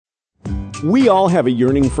We all have a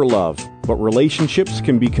yearning for love, but relationships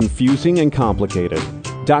can be confusing and complicated.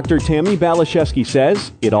 Dr. Tammi Balashevsky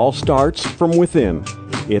says it all starts from within.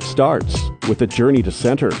 It starts with a journey to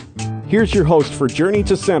center. Here's your host for Journey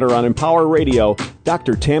to Center on Empower Radio,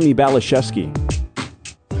 Dr. Tammi Balashevsky.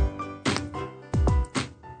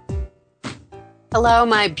 Hello,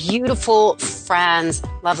 my beautiful friends,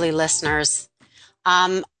 lovely listeners.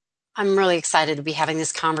 I'm really excited to be having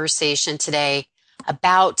this conversation today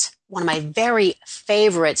about one of my very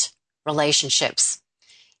favorite relationships.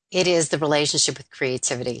 It is the relationship with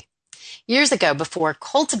creativity. Years ago, before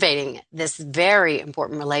cultivating this very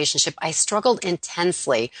important relationship, I struggled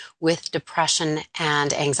intensely with depression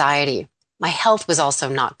and anxiety. My health was also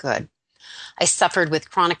not good. I suffered with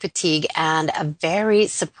chronic fatigue and a very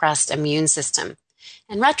suppressed immune system.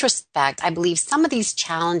 In retrospect, I believe some of these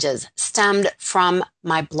challenges stemmed from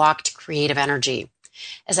my blocked creative energy.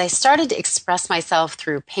 As I started to express myself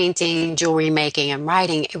through painting, jewelry making, and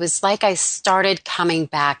writing, it was like I started coming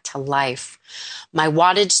back to life. My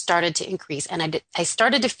wattage started to increase, and I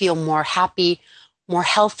started to feel more happy, more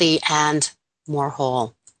healthy, and more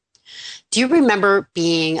whole. Do you remember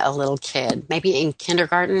being a little kid, maybe in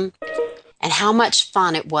kindergarten, and how much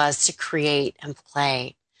fun it was to create and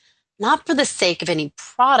play? Not for the sake of any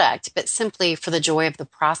product, but simply for the joy of the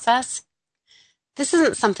process. This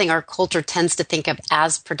isn't something our culture tends to think of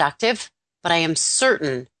as productive, but I am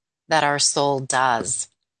certain that our soul does.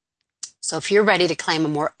 So if you're ready to claim a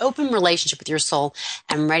more open relationship with your soul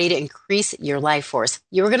and ready to increase your life force,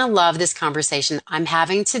 you're going to love this conversation I'm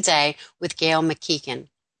having today with Gail McMeekin.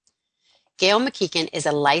 Gail McMeekin is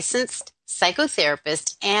a licensed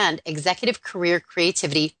psychotherapist and executive career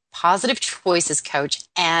creativity positive choices coach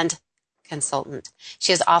and consultant.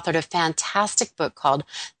 She has authored a fantastic book called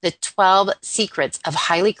The 12 Secrets of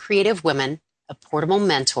Highly Creative Women, A Portable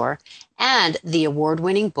Mentor, and the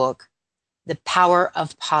award-winning book, The Power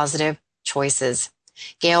of Positive Choices.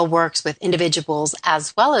 Gail works with individuals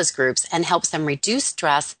as well as groups and helps them reduce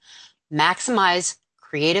stress, maximize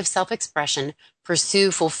creative self-expression,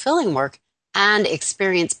 pursue fulfilling work, and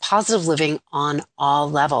experience positive living on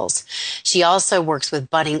all levels. She also works with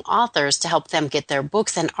budding authors to help them get their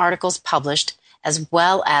books and articles published, as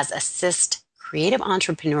well as assist creative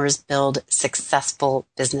entrepreneurs build successful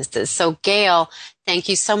businesses. So Gail, thank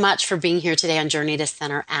you so much for being here today on Journey to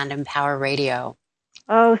Center and Empower Radio.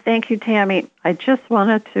 Oh, thank you, Tammy. I just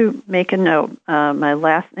wanted to make a note. My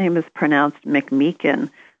last name is pronounced McMeekin.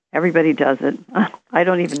 Everybody does it. I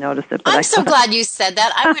don't even notice it. But I'm so glad you said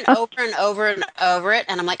that. I went over and over and over it,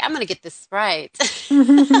 and I'm like, I'm going to get this right.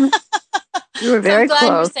 You were very so I'm glad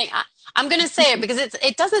close. You're saying, I'm going to say it because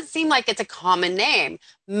it doesn't seem like it's a common name.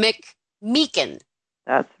 McMeekin.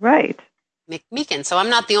 That's right. McMeekin. So I'm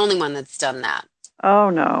not the only one that's done that. Oh,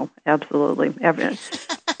 no, absolutely.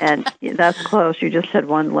 And that's close. You just said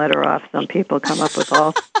one letter off. Some people come up with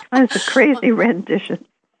all kinds of crazy renditions.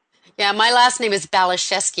 Yeah, my last name is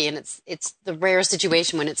Balashevsky, and it's the rare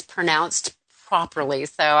situation when it's pronounced properly.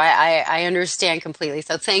 So I understand completely.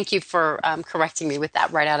 So thank you for correcting me with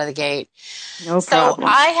that right out of the gate. No problem.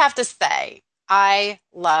 So I have to say, I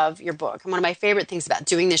love your book. And one of my favorite things about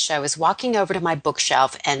doing this show is walking over to my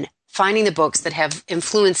bookshelf and finding the books that have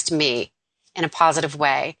influenced me in a positive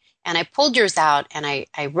way. And I pulled yours out, and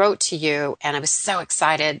I wrote to you, and I was so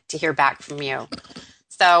excited to hear back from you.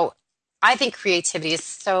 So I think creativity is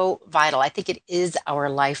so vital. I think it is our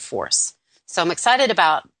life force. So I'm excited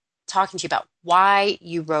about talking to you about why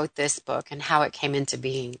you wrote this book and how it came into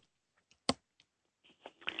being.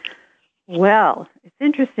 Well, it's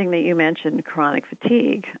interesting that you mentioned chronic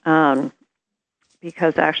fatigue,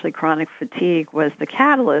 because actually chronic fatigue was the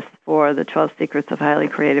catalyst for the 12 Secrets of Highly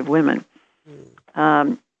Creative Women.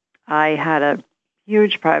 I had a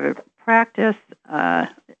huge private practice.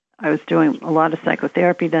 I was doing a lot of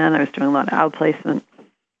psychotherapy then. I was doing a lot of outplacement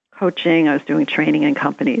coaching. I was doing training in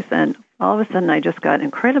companies. And all of a sudden, I just got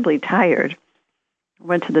incredibly tired. I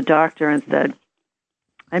went to the doctor and said,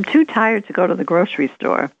 I'm too tired to go to the grocery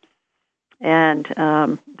store. And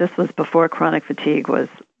this was before chronic fatigue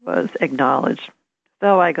was acknowledged.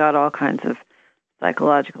 So I got all kinds of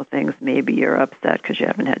psychological things. Maybe you're upset because you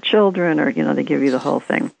haven't had children, or, they give you the whole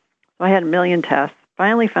thing. So I had a million tests.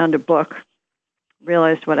 Finally found a book,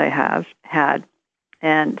 realized what I had,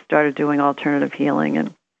 and started doing alternative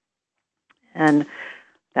healing, and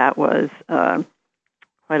that was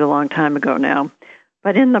quite a long time ago now.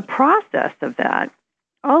 But in the process of that,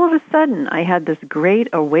 all of a sudden, I had this great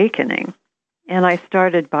awakening, and I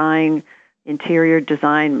started buying interior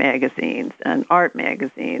design magazines and art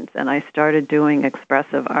magazines, and I started doing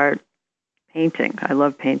expressive art painting. I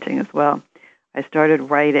love painting as well. I started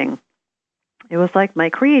writing, it was like my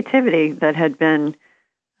creativity that had been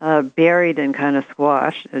buried and kind of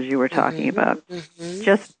squashed, as you were talking about,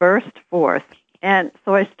 just burst forth. And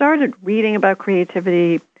so I started reading about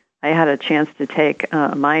creativity. I had a chance to take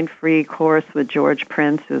a mind-free course with George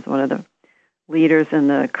Prince, who's one of the leaders in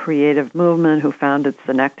the creative movement, who founded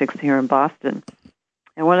Synectics here in Boston.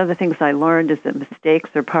 And one of the things I learned is that mistakes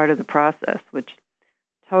are part of the process, which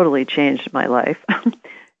totally changed my life.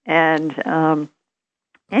 And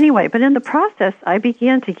anyway, but in the process, I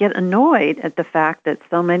began to get annoyed at the fact that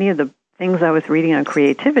so many of the things I was reading on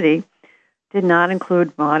creativity did not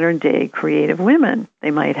include modern-day creative women.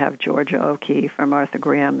 They might have Georgia O'Keeffe or Martha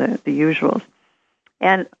Graham, the usuals.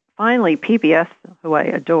 And finally, PBS, who I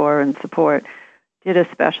adore and support, did a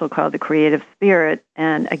special called The Creative Spirit,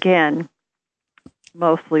 and again,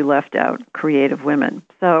 mostly left out creative women.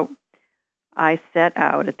 So I set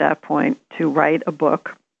out at that point to write a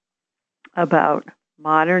book about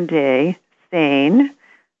modern-day, sane,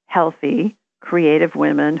 healthy, creative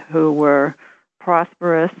women who were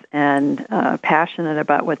prosperous and passionate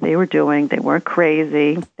about what they were doing. They weren't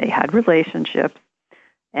crazy. They had relationships,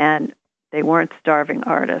 and they weren't starving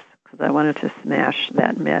artists, because I wanted to smash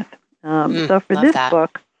that myth. So for this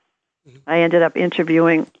book, I ended up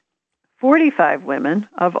interviewing 45 women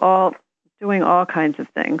of all doing all kinds of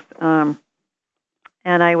things, and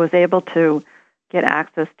I was able to get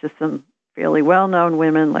access to some fairly well-known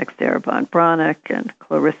women like Sarah Von Bronick and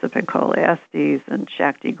Clarissa Pinkola Estes and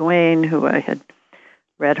Shakti Gawain, who I had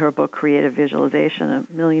read her book Creative Visualization a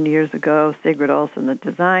million years ago, Sigrid Olson, the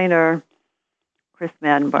designer, Chris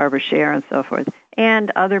Madden, Barbara Scher, and so forth,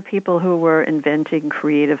 and other people who were inventing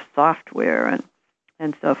creative software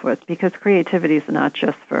and so forth, because creativity is not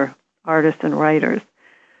just for artists and writers.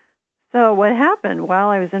 So what happened while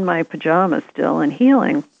I was in my pajamas still and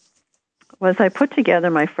healing was I put together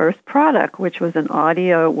my first product, which was an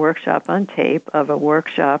audio workshop on tape of a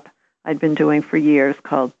workshop I'd been doing for years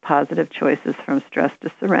called Positive Choices from Stress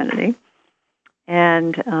to Serenity,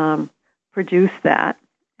 and produced that.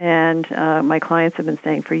 And my clients have been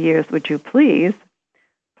saying for years, would you please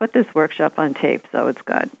put this workshop on tape so it's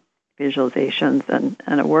got visualizations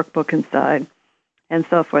and a workbook inside and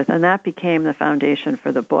so forth. And that became the foundation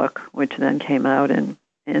for the book, which then came out in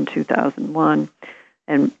 2001.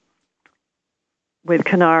 And with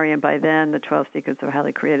Canary, and by then the 12 Secrets of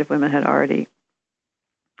Highly Creative Women had already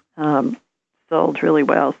sold really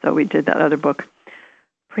well, so we did that other book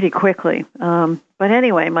pretty quickly. But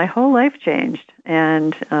anyway, my whole life changed,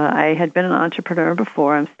 and I had been an entrepreneur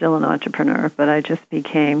before. I'm still an entrepreneur, but I just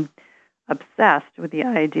became obsessed with the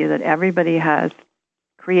idea that everybody has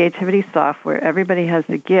creativity software, everybody has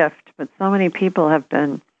a gift, but so many people have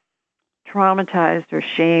been traumatized or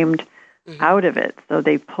shamed out of it, so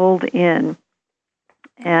they pulled in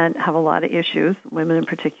and have a lot of issues, women in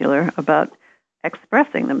particular, about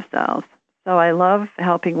expressing themselves. So I love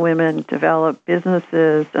helping women develop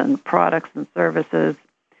businesses and products and services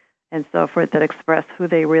and so forth that express who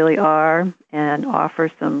they really are and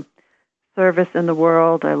offer some service in the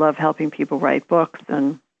world. I love helping people write books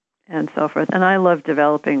and so forth. And I love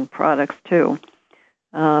developing products too.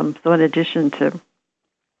 So in addition to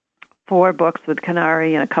 4 books with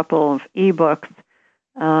Canary and a couple of ebooks,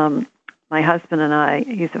 my husband and I,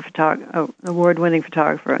 he's an award-winning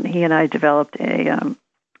photographer, and he and I developed a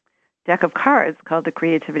deck of cards called the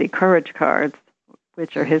Creativity Courage cards,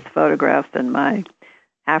 which are his photographs and my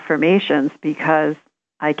affirmations, because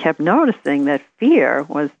I kept noticing that fear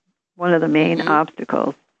was one of the main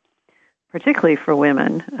obstacles, particularly for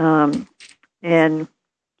women, in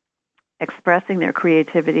expressing their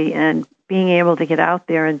creativity and being able to get out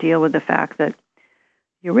there and deal with the fact that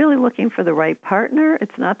you're really looking for the right partner.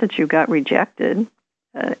 It's not that you got rejected.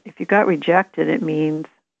 If you got rejected, it means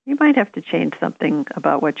you might have to change something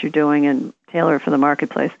about what you're doing and tailor it for the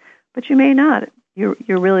marketplace, but you may not. You're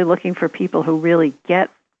really looking for people who really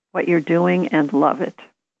get what you're doing and love it.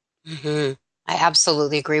 I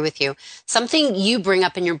absolutely agree with you. Something you bring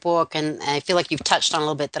up in your book, and I feel like you've touched on a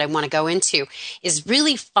little bit that I want to go into, is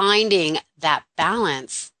really finding that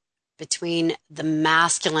balance between the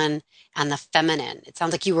masculine and the feminine. It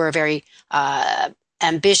sounds like you were a very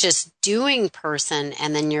ambitious doing person,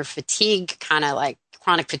 and then your fatigue, kind of like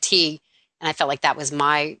chronic fatigue, and I felt like that was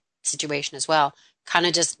my situation as well, kind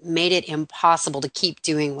of just made it impossible to keep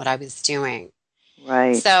doing what I was doing.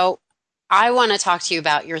 Right. So I want to talk to you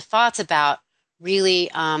about your thoughts about really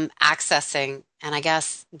accessing and I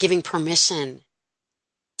guess giving permission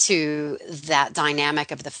to that dynamic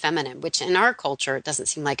of the feminine, which in our culture, it doesn't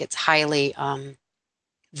seem like it's highly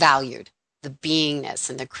valued, the beingness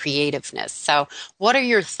and the creativeness. So what are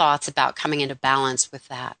your thoughts about coming into balance with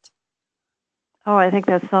that? Oh, I think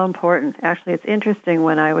that's so important. Actually, it's interesting.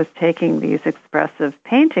 When I was taking these expressive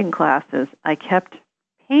painting classes, I kept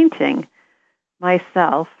painting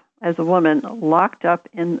myself as a woman locked up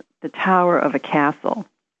in the tower of a castle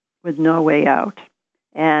with no way out.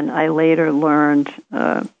 And I later learned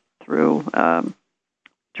through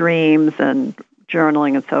dreams and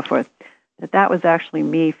journaling and so forth that was actually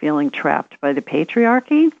me feeling trapped by the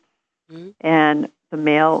patriarchy and the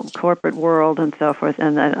male corporate world and so forth,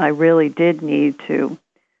 and that I really did need to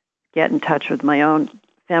get in touch with my own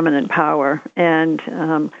feminine power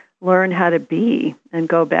and learn how to be and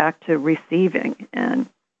go back to receiving and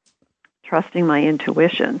trusting my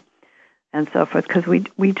intuition and so forth, because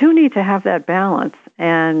we do need to have that balance.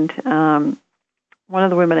 And one of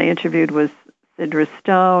the women I interviewed was Sidra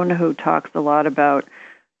Stone, who talks a lot about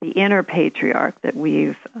the inner patriarch that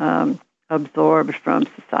we've absorbed from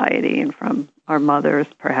society and from our mothers,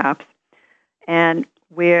 perhaps, and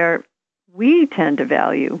where we tend to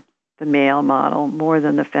value the male model more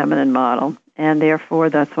than the feminine model, and therefore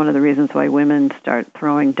that's one of the reasons why women start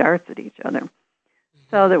throwing darts at each other.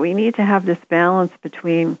 So that we need to have this balance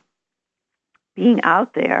between being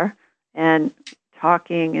out there and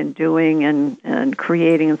talking and doing and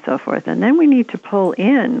creating and so forth, and then we need to pull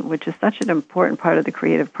in, which is such an important part of the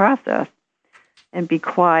creative process, and be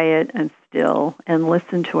quiet and still and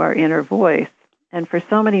listen to our inner voice. And for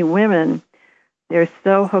so many women, they're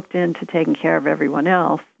so hooked into taking care of everyone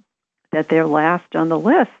else that they're last on the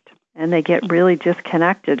list, and they get really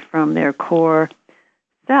disconnected from their core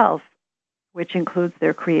self, which includes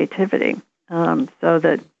their creativity. So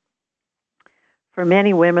that for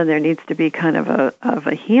many women, there needs to be kind of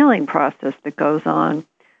a healing process that goes on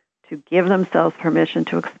to give themselves permission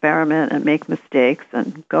to experiment and make mistakes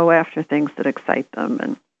and go after things that excite them.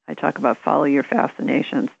 And I talk about follow your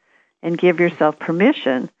fascinations and give yourself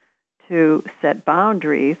permission to set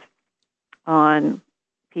boundaries on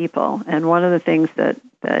people. And one of the things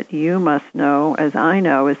that you must know, as I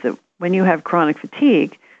know, is that when you have chronic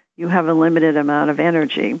fatigue, you have a limited amount of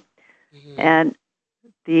energy. Mm-hmm. And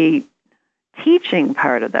the teaching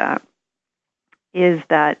part of that is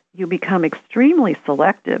that you become extremely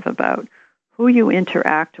selective about who you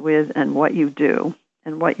interact with and what you do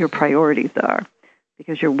and what your priorities are,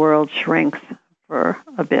 because your world shrinks for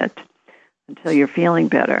a bit until you're feeling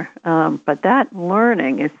better. But that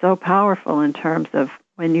learning is so powerful in terms of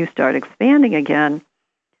when you start expanding again,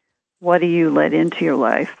 what do you let into your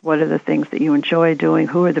life? What are the things that you enjoy doing?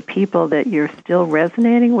 Who are the people that you're still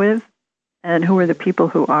resonating with? And who are the people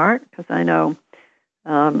who aren't? Because I know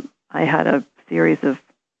I had a series of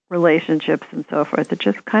relationships and so forth that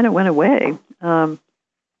just kind of went away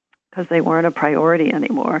because they weren't a priority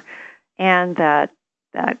anymore. And that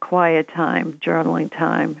quiet time, journaling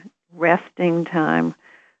time, resting time,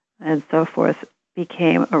 and so forth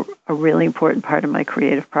became a really important part of my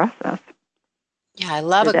creative process. Yeah, I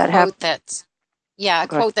love a quote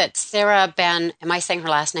that Sarah Ben, am I saying her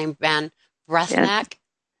last name, Ben Brethnack?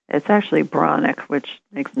 It's actually Bronick, which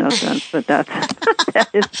makes no sense, but that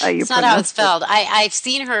is how you pronounce it. It's not how it's spelled. I've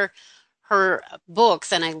seen her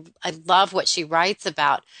books, and I love what she writes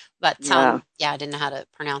about, but I didn't know how to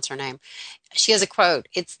pronounce her name. She has a quote,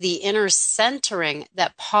 "It's the inner centering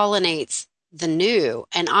that pollinates the new,"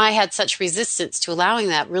 and I had such resistance to allowing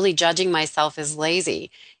that, really judging myself as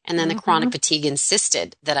lazy, and then the chronic fatigue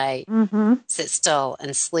insisted that I sit still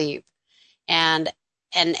and sleep. And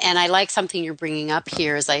I like something you're bringing up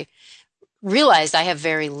here is I realized I have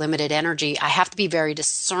very limited energy. I have to be very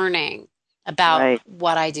discerning about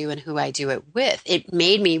what I do and who I do it with. It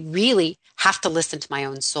made me really have to listen to my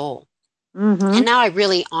own soul. And now I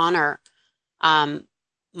really honor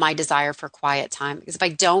my desire for quiet time, because if I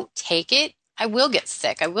don't take it, I will get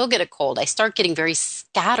sick. I will get a cold. I start getting very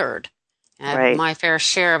scattered. I have my fair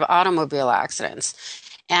share of automobile accidents.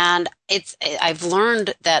 And I've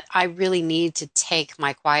learned that I really need to take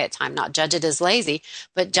my quiet time, not judge it as lazy,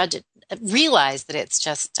 but realize that it's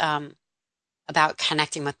just about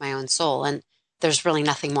connecting with my own soul. And there's really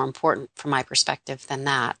nothing more important from my perspective than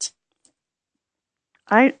that.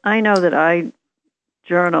 I know that I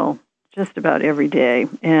journal just about every day.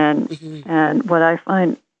 And what I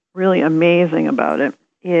find really amazing about it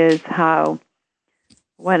is how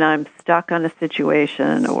when I'm stuck on a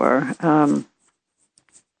situation or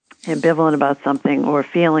ambivalent about something or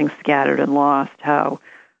feeling scattered and lost, how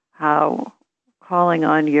calling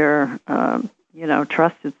on your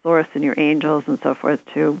trusted source and your angels and so forth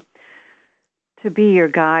to be your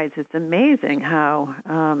guides. It's amazing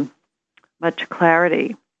how much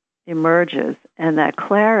clarity emerges, and that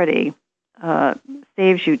clarity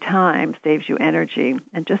saves you time, saves you energy,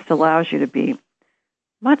 and just allows you to be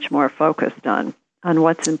much more focused on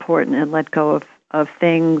what's important and let go of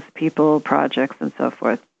things, people, projects, and so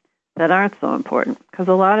forth that aren't so important. Because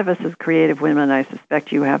a lot of us as creative women, I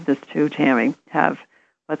suspect you have this too, Tammi, have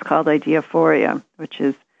what's called ideaphoria, which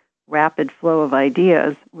is rapid flow of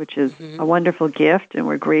ideas, which is a wonderful gift, and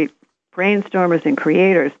we're great brainstormers and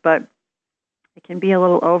creators, but it can be a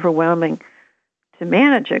little overwhelming to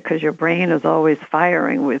manage it because your brain is always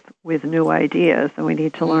firing with new ideas, and we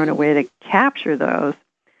need to learn a way to capture those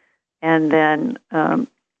and then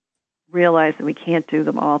realize that we can't do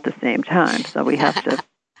them all at the same time. So we have to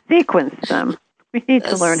sequence them. We need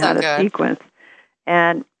to learn how to sequence.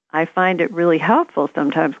 And I find it really helpful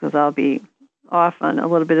sometimes because I'll be off on a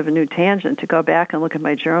little bit of a new tangent to go back and look at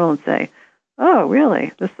my journal and say, oh,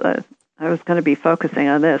 really? This I was going to be focusing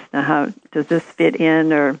on this. Now, how does this fit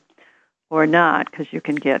in or not? Because you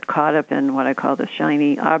can get caught up in what I call the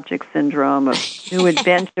shiny object syndrome of new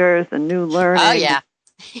adventures and new learning. Oh, yeah.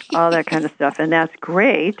 All that kind of stuff. And that's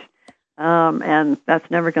great. And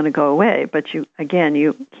that's never going to go away. But you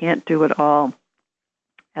can't do it all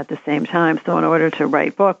at the same time. So in order to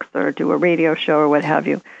write books or do a radio show or what have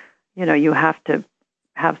you, you have to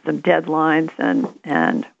have some deadlines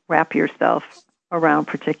and wrap yourself around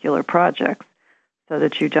particular projects so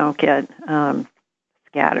that you don't get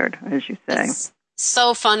scattered, as you say. It's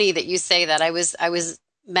so funny that you say that. I was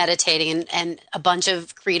meditating and a bunch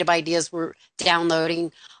of creative ideas were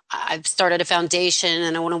downloading. I've started a foundation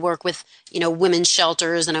and I want to work with, women's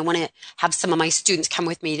shelters, and I want to have some of my students come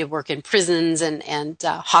with me to work in prisons and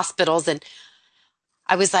hospitals. And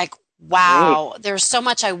I was like, wow, there's so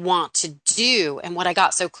much I want to do. And what I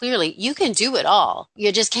got so clearly, you can do it all.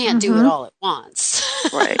 You just can't do it all at once.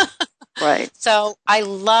 Right. Right. So I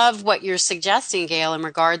love what you're suggesting, Gail, in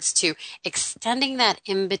regards to extending that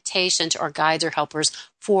invitation to our guides or helpers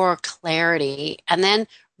for clarity and then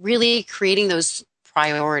really creating those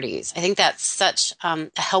priorities. I think that's such a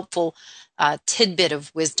helpful tidbit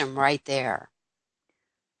of wisdom right there.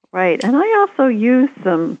 Right. And I also use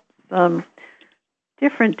some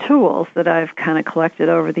different tools that I've kind of collected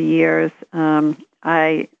over the years.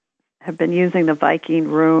 I have been using the Viking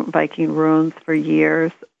runes for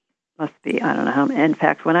years. Must be, I don't know how. In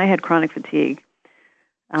fact, when I had chronic fatigue,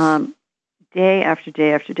 day after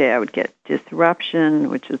day after day, I would get disruption,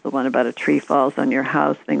 which is the one about a tree falls on your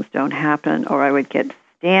house, things don't happen, or I would get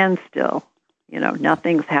standstill.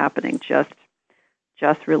 Nothing's happening, just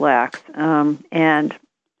relax. And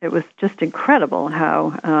it was just incredible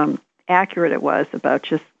how accurate it was about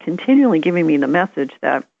just continually giving me the message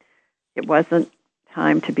that it wasn't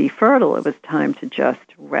time to be fertile; it was time to just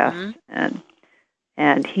rest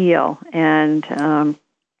and heal. And I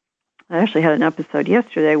actually had an episode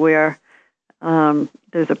yesterday where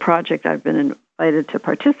there's a project I've been invited to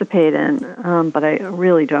participate in, but I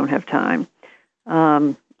really don't have time,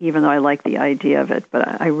 even though I like the idea of it.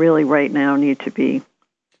 But I really right now need to be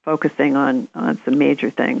focusing on some major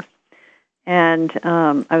things. And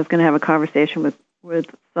I was going to have a conversation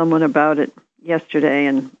with someone about it yesterday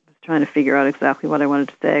and was trying to figure out exactly what I wanted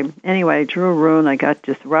to say. Anyway, I drew a rune. I got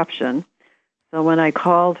disruption. So when I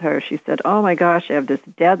called her, she said, oh, my gosh, I have this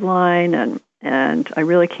deadline, and I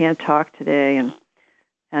really can't talk today,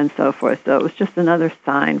 and so forth. So it was just another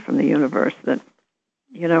sign from the universe that,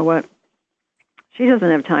 you know what, she doesn't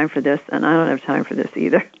have time for this, and I don't have time for this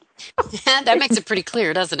either. That makes it pretty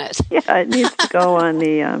clear, doesn't it? Yeah, it needs to go on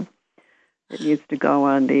the,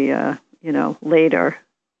 later,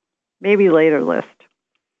 maybe later list.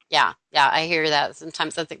 Yeah, I hear that.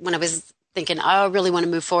 Sometimes I think when I was thinking, oh, I really want to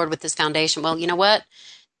move forward with this foundation. Well, you know what?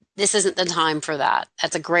 This isn't the time for that.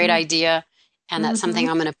 That's a great idea. And that's something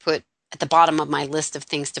I'm going to put at the bottom of my list of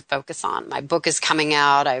things to focus on. My book is coming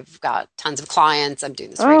out. I've got tons of clients. I'm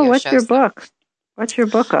doing this radio show. Oh, what's your book? What's your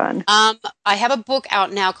book on? I have a book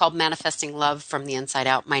out now called Manifesting Love from the Inside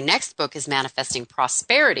Out. My next book is Manifesting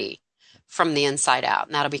Prosperity from the Inside Out,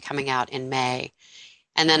 and that'll be coming out in May.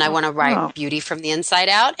 And then I want to write Beauty from the Inside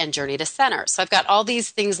Out and Journey to Center. So I've got all these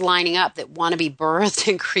things lining up that want to be birthed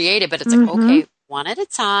and created, but it's like, okay, one at a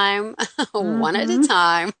time, one at a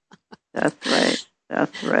time. That's right.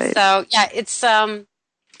 That's right. So yeah, it's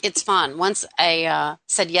fun. Once I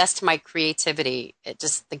said yes to my creativity, it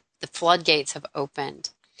just, the floodgates have opened.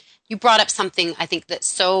 You brought up something I think that's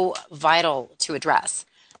so vital to address,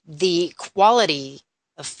 the quality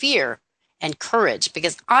of fear and courage,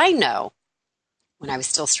 because I know when I was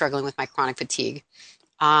still struggling with my chronic fatigue,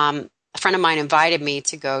 a friend of mine invited me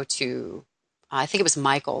to go to, I think it was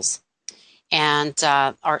Michael's, and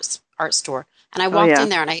art store. And I walked in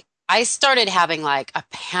there and I started having like a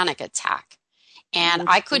panic attack. And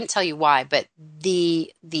I couldn't tell you why, but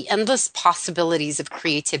the endless possibilities of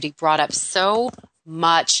creativity brought up so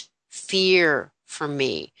much fear for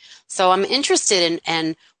me. So I'm interested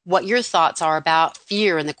in what your thoughts are about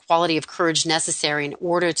fear and the quality of courage necessary in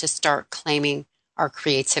order to start claiming our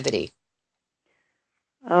creativity.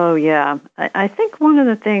 Oh, yeah. I think one of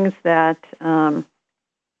the things that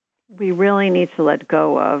we really need to let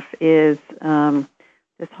go of is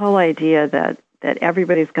this whole idea that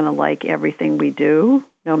everybody's going to like everything we do,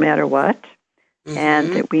 no matter what,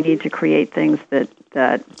 and that we need to create things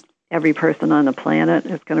that every person on the planet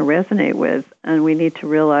is going to resonate with. And we need to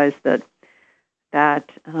realize that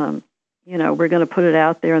we're going to put it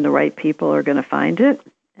out there and the right people are going to find it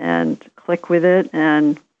and click with it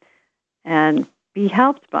and be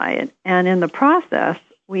helped by it. And in the process,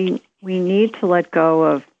 we need to let go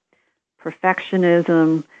of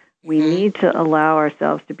perfectionism. We need to allow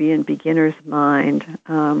ourselves to be in beginner's mind.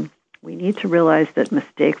 We need to realize that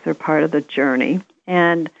mistakes are part of the journey,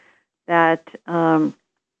 and that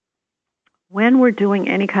when we're doing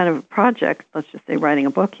any kind of project, let's just say writing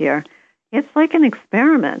a book here, it's like an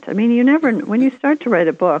experiment. I mean, when you start to write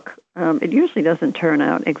a book, it usually doesn't turn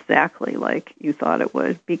out exactly like you thought it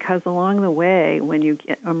would, because along the way, when you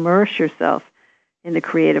immerse yourself in the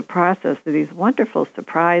creative process, there are these wonderful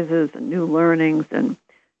surprises and new learnings, and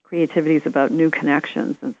creativity is about new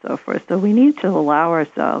connections and so forth. So we need to allow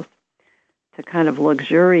ourselves to kind of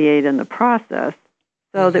luxuriate in the process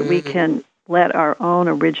so that we can let our own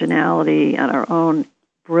originality and our own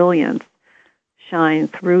brilliance shine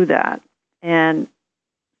through that. And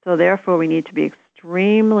so therefore we need to be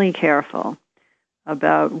extremely careful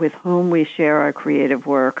about with whom we share our creative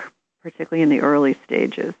work, particularly in the early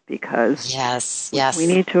stages, because we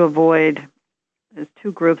need to avoid, there's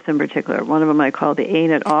two groups in particular. One of them I call the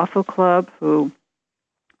Ain't It Awful Club, who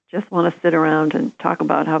just want to sit around and talk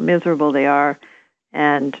about how miserable they are,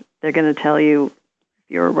 and they're going to tell you, if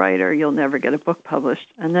you're a writer, you'll never get a book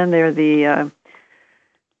published. And then there are the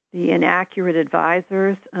inaccurate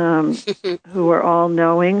advisors who are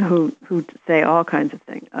all-knowing, who say all kinds of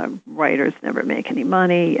things. Writers never make any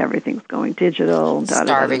money. Everything's going digital.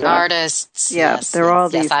 Starving artists. Yeah, there are all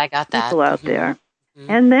these I got that. people out there.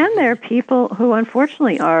 And then there are people who,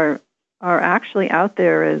 unfortunately, are actually out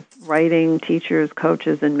there as writing teachers,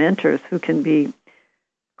 coaches, and mentors who can be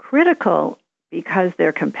critical because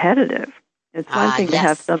they're competitive. It's one thing to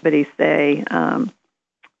have somebody say,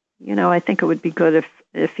 I think it would be good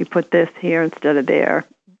if you put this here instead of there,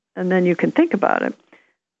 and then you can think about it.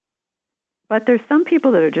 But there's some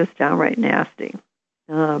people that are just downright nasty.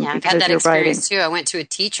 I've had that experience too. I went to a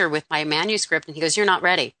teacher with my manuscript, and he goes, "You're not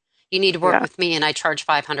ready. You need to work with me," and I charge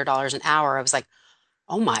 $500 an hour. I was like,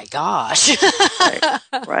 "Oh my gosh!"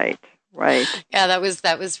 Right. Yeah, that was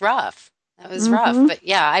rough. That was rough. But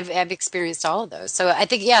yeah, I've experienced all of those. So I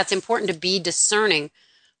think it's important to be discerning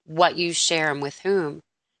what you share and with whom.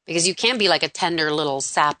 Because you can be like a tender little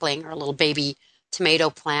sapling or a little baby tomato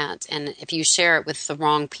plant. And if you share it with the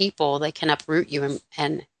wrong people, they can uproot you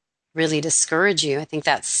and really discourage you. I think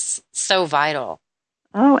that's so vital.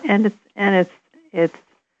 Oh, and it's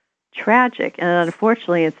tragic. And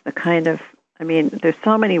unfortunately, it's the kind of, there's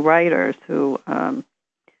so many writers who,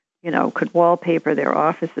 could wallpaper their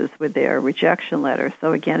offices with their rejection letters.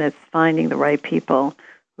 So again, it's finding the right people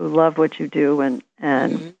who love what you do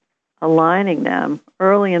and aligning them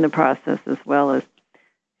early in the process as well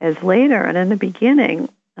as later. And in the beginning,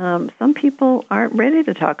 some people aren't ready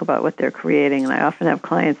to talk about what they're creating. And I often have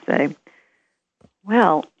clients say,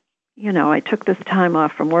 well, I took this time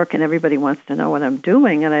off from work and everybody wants to know what I'm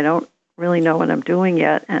doing, and I don't really know what I'm doing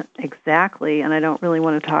yet exactly, and I don't really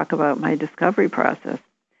want to talk about my discovery process.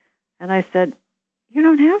 And I said, you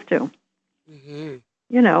don't have to.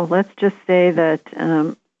 Let's just say that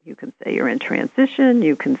you can say you're in transition.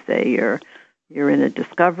 You can say you're in a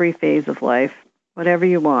discovery phase of life, whatever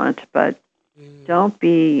you want, but don't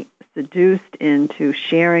be seduced into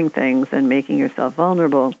sharing things and making yourself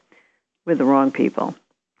vulnerable with the wrong people.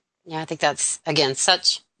 Yeah, I think that's, again,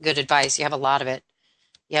 such good advice. You have a lot of it.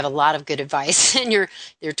 You have a lot of good advice in your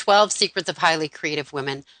 12 Secrets of Highly Creative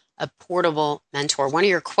Women, a portable mentor. One of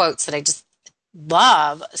your quotes that I just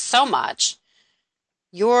love so much.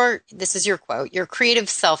 This is your quote: "Your creative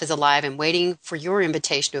self is alive and waiting for your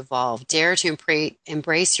invitation to evolve. Dare to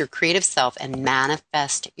embrace your creative self and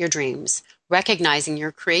manifest your dreams. Recognizing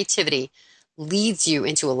your creativity leads you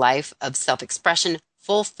into a life of self-expression,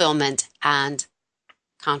 fulfillment, and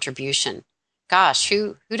contribution." Gosh,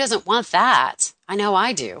 who doesn't want that? I know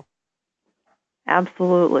I do.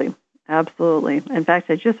 Absolutely. In fact,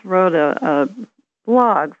 I just wrote a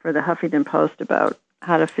blog for the Huffington Post about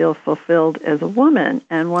how to feel fulfilled as a woman.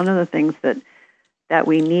 And one of the things that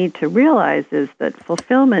we need to realize is that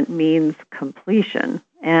fulfillment means completion.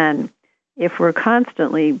 And if we're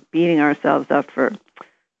constantly beating ourselves up for,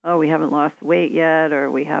 oh, we haven't lost weight yet, or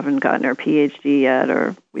we haven't gotten our PhD yet,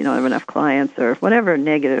 or we don't have enough clients, or whatever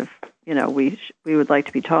negative, we would like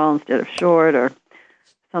to be tall instead of short, or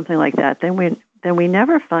something like that, then we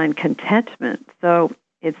never find contentment. So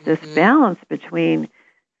it's this balance between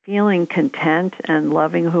feeling content and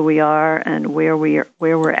loving who we are and where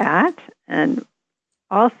we're at, and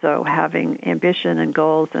also having ambition and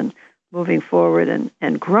goals and moving forward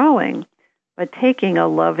and growing, but taking a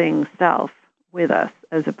loving self with us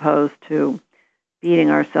as opposed to beating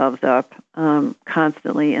ourselves up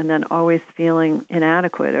constantly and then always feeling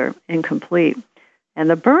inadequate or incomplete. And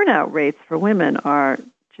the burnout rates for women are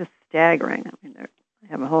just staggering. I mean, I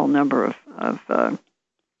have a whole number of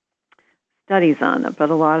studies on them, but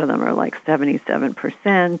a lot of them are like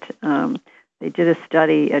 77%. They did a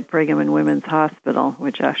study at Brigham and Women's Hospital,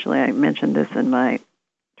 which actually I mentioned this in my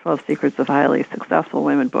 12 Secrets of Highly Successful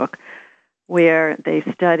Women book, where they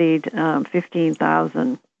studied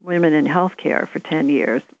 15,000 women in healthcare for 10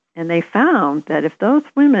 years. And they found that if those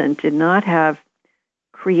women did not have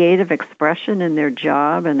creative expression in their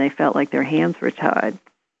job and they felt like their hands were tied,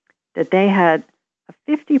 that they had a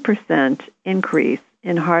 50% increase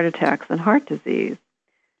in heart attacks and heart disease.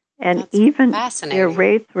 And That's even fascinating. their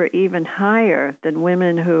rates were even higher than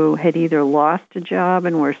women who had either lost a job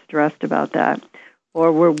and were stressed about that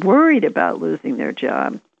or were worried about losing their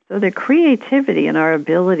job. So the creativity and our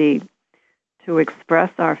ability to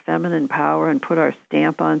express our feminine power and put our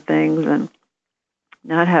stamp on things and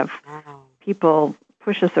not have people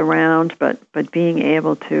push us around, but being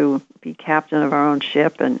able to be captain of our own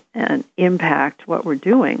ship and impact what we're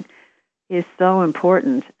doing is so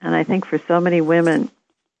important. And I think for so many women,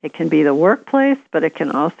 it can be the workplace, but it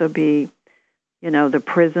can also be, the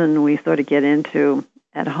prison we sort of get into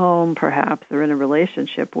at home, perhaps, or in a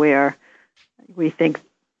relationship where we think,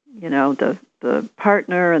 the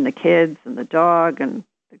partner and the kids and the dog and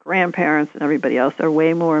the grandparents and everybody else are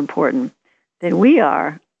way more important than we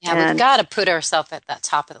are. Yeah, we've got to put ourselves at that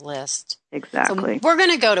top of the list. Exactly. So we're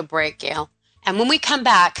going to go to break, Gail. And when we come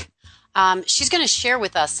back, she's going to share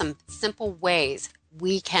with us some simple ways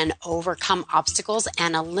we can overcome obstacles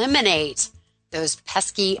and eliminate those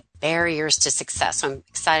pesky barriers to success. So I'm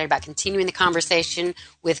excited about continuing the conversation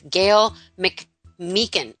with Gail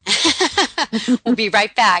McMeekin. We'll be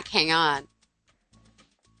right back. Hang on.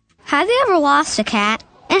 Have you ever lost a cat?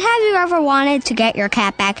 And have you ever wanted to get your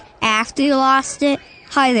cat back after you lost it?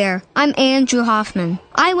 Hi there, I'm Andrew Hoffman.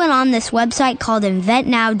 I went on this website called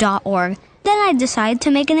inventnow.org. Then I decided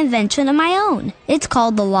to make an invention of my own. It's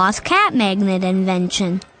called the Lost Cat Magnet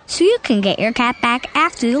invention. So you can get your cat back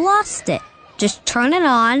after you lost it. Just turn it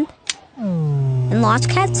on, and lost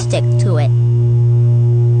cats stick to it.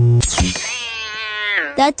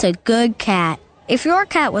 That's a good cat. If your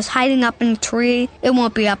cat was hiding up in a tree, it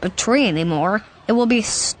won't be up a tree anymore. It will be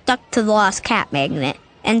stuck to the Lost Cat Magnet.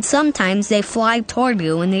 And sometimes they fly toward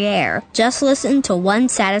you in the air. Just listen to one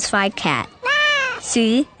satisfied cat.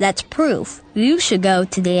 See, that's proof. You should go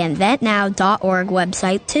to the inventnow.org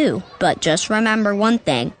website too. But just remember one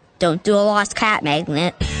thing. Don't do a Lost Cat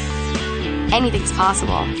Magnet. Anything's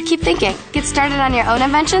possible. Keep thinking. Get started on your own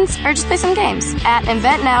inventions or just play some games at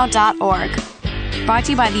inventnow.org. Brought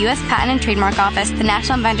to you by the U.S. Patent and Trademark Office, the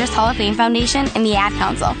National Inventors Hall of Fame Foundation, and the Ad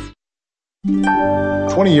Council.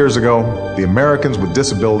 20 years ago, the Americans with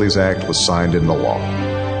Disabilities Act was signed into law.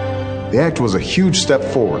 The act was a huge step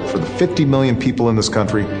forward for the 50 million people in this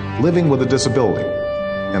country living with a disability,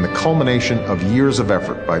 and the culmination of years of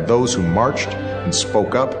effort by those who marched and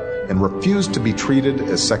spoke up and refused to be treated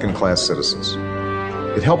as second-class citizens.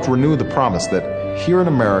 It helped renew the promise that here in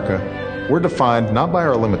America, we're defined not by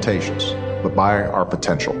our limitations, but by our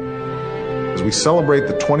potential. As we celebrate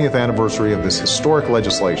the 20th anniversary of this historic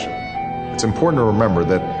legislation, it's important to remember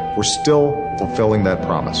that we're still fulfilling that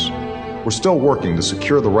promise. We're still working to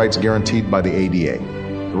secure the rights guaranteed by the ADA,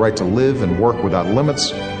 the right to live and work without limits,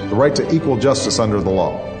 the right to equal justice under the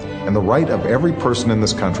law, and the right of every person in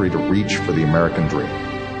this country to reach for the American dream.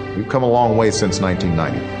 We've come a long way since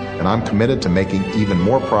 1990, and I'm committed to making even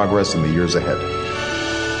more progress in the years ahead.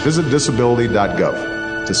 Visit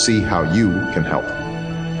disability.gov to see how you can help.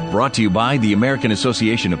 Brought to you by the American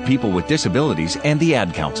Association of People with Disabilities and the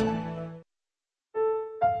Ad Council.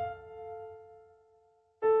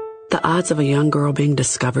 The odds of a young girl being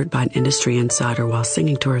discovered by an industry insider while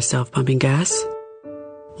singing to herself pumping gas?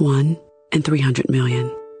 1 in 300 million.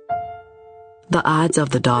 The odds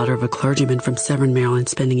of the daughter of a clergyman from Severn, Maryland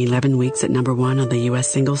spending 11 weeks at number 1 on the U.S.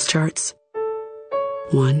 singles charts?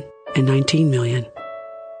 1 in 19 million.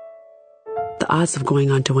 The odds of going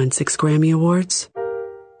on to win 6 Grammy Awards?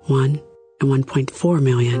 1 in 1.4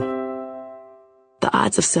 million. The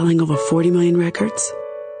odds of selling over 40 million records?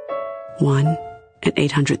 1 in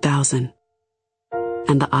 800,000.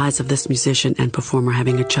 And the odds of this musician and performer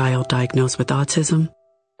having a child diagnosed with autism?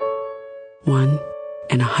 1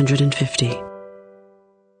 in 150.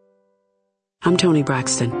 I'm Toni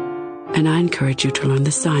Braxton, and I encourage you to learn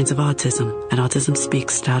the signs of autism at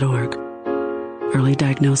autismspeaks.org. Early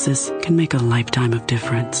diagnosis can make a lifetime of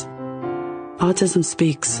difference. Autism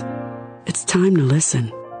Speaks. It's time to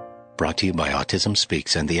listen. Brought to you by Autism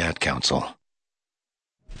Speaks and the Ad Council.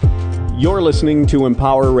 You're listening to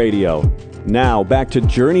Empower Radio. Now back to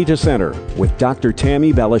Journey to Center with Dr.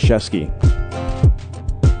 Tammi Balashevsky.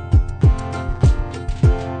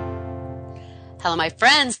 Hello, my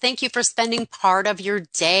friends. Thank you for spending part of your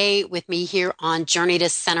day with me here on Journey to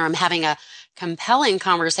Center. I'm having a compelling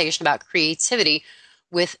conversation about creativity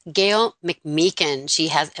with Gail McMeekin. She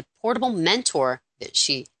has a portable mentor that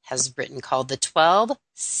she has written called The 12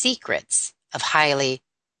 Secrets of Highly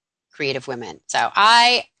Creative Women. So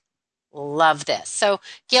I love this. So,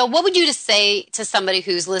 Gail, what would you just say to somebody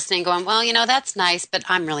who's listening going, well, that's nice, but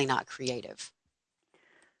I'm really not creative?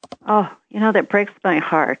 Oh, that breaks my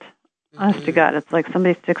heart. Honest to God, it's like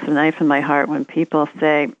somebody sticks a knife in my heart when people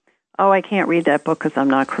say, oh, I can't read that book because I'm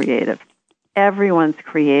not creative. Everyone's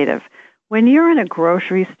creative. When you're in a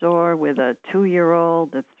grocery store with a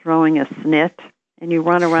 2-year-old that's throwing a snit and you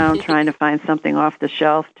run around trying to find something off the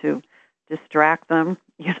shelf to distract them,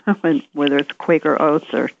 whether it's Quaker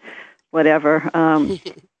Oats or whatever,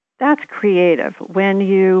 that's creative. When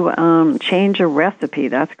you change a recipe,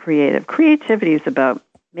 that's creative. Creativity is about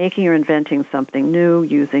making or inventing something new,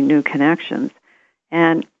 using new connections.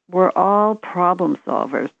 And we're all problem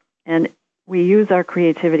solvers. And we use our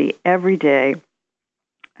creativity every day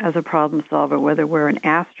as a problem solver, whether we're an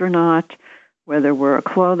astronaut, whether we're a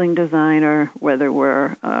clothing designer, whether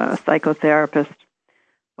we're a psychotherapist,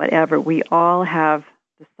 whatever. We all have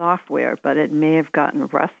the software, but it may have gotten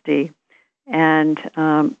rusty. And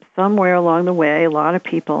somewhere along the way, a lot of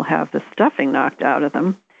people have the stuffing knocked out of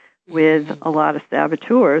them with a lot of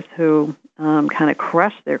saboteurs who kind of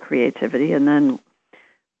crush their creativity, and then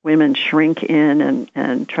women shrink in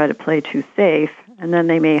and try to play too safe, and then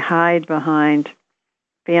they may hide behind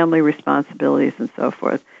family responsibilities and so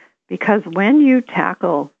forth. Because when you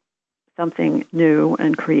tackle something new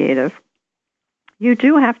and creative, you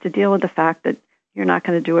do have to deal with the fact that you're not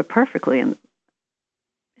going to do it perfectly in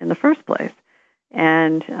the first place.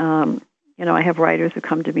 And, I have writers who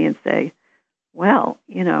come to me and say, well,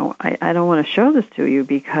 I don't want to show this to you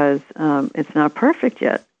because it's not perfect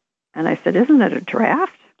yet. And I said, isn't it a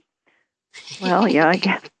draft? Well, yeah, I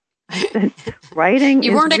guess. I said, writing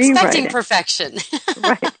You weren't expecting perfection.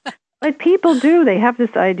 Right. But people do. They have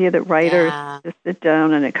this idea that writers just sit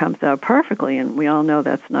down and it comes out perfectly, and we all know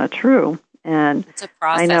that's not true. And it's a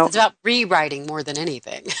process. It's about rewriting more than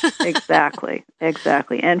anything. Exactly.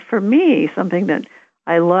 And for me, something that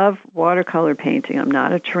I love watercolor painting. I'm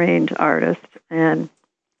not a trained artist, and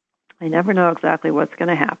I never know exactly what's going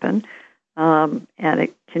to happen. And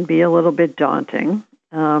it can be a little bit daunting.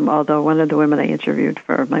 Although one of the women I interviewed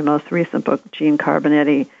for my most recent book, Jean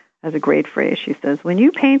Carbonetti, has a great phrase. She says, when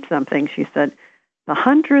you paint something, she said, the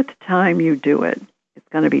 100th time you do it, it's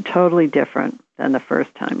going to be totally different than the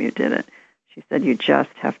first time you did it. She said, you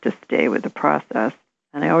just have to stay with the process.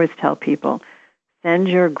 And I always tell people, send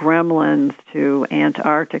your gremlins to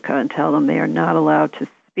Antarctica and tell them they are not allowed to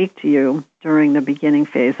speak to you during the beginning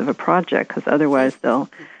phase of a project, because otherwise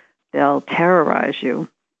they'll terrorize you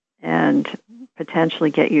and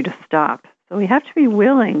potentially get you to stop. So we have to be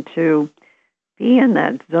willing to be in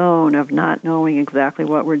that zone of not knowing exactly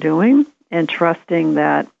what we're doing and trusting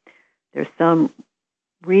that there's some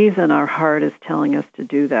reason our heart is telling us to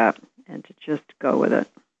do that, and to just go with it.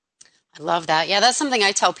 I love that. Yeah, that's something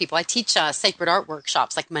I tell people. I teach sacred art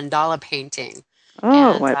workshops like mandala painting.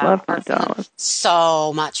 Oh, I love mandalas.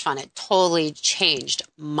 So much fun. It totally changed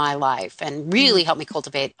my life and really helped me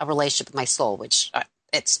cultivate a relationship with my soul, which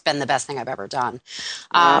it's been the best thing I've ever done.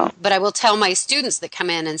 Wow. But I will tell my students that come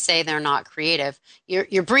in and say they're not creative,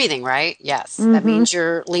 you're breathing, right? Yes. Mm-hmm. That means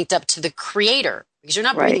you're linked up to the creator because you're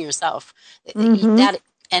not breathing yourself. Mm-hmm.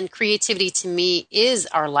 And creativity to me is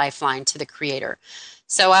our lifeline to the creator.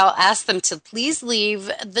 So I'll ask them to please leave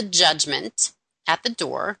the judgment at the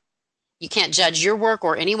door. You can't judge your work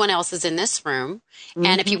or anyone else's in this room. Mm-hmm.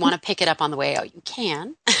 And if you want to pick it up on the way out, you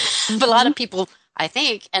can. But a lot of people, I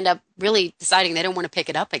think, end up really deciding they don't want to pick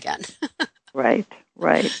it up again. Right.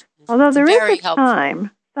 Although there is a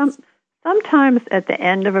time, sometimes at the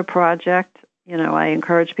end of a project, I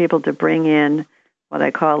encourage people to bring in what I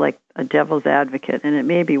call like a devil's advocate, and it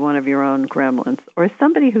may be one of your own gremlins or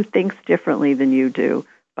somebody who thinks differently than you do,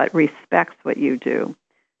 but respects what you do.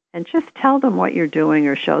 And just tell them what you're doing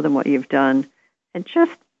or show them what you've done, and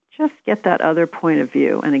just get that other point of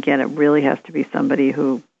view. And again, it really has to be somebody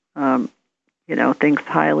who, thinks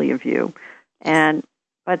highly of you.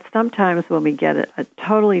 But sometimes when we get a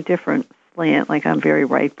totally different slant, like I'm very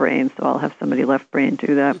right-brained, so I'll have somebody left-brained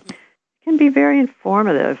do that, it can be very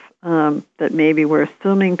informative, that maybe we're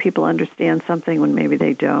assuming people understand something when maybe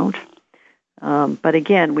they don't. But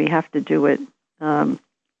again, we have to do it from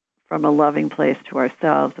a loving place to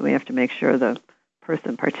ourselves, and we have to make sure the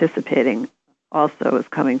person participating also is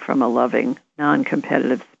coming from a loving,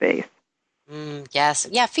 non-competitive space. Yes.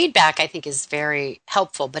 Yeah, feedback, I think, is very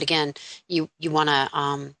helpful. But again, you want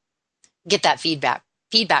to get that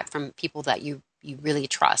feedback from people that you really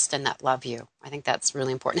trust and that love you. I think that's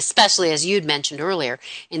really important, especially as you'd mentioned earlier,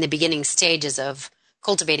 in the beginning stages of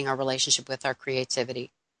cultivating our relationship with our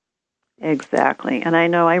creativity. Exactly. And I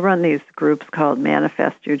know I run these groups called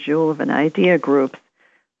Manifest Your Jewel of an Idea groups,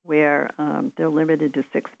 where they're limited to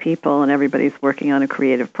 6 people and everybody's working on a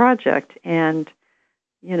creative project. And,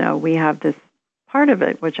 we have this part of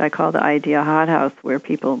it, which I call the Idea Hothouse, where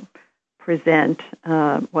people present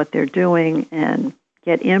what they're doing and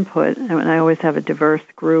get input. And I always have a diverse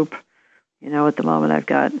group. At the moment I've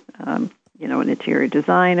got, an interior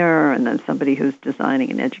designer, and then somebody who's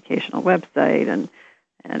designing an educational website, and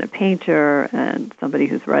a painter, and somebody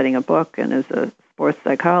who's writing a book and is a sports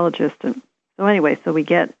psychologist. And so anyway, we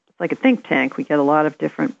get, it's like a think tank. We get a lot of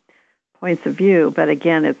different points of view, but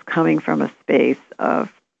again, it's coming from a space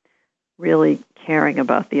of really caring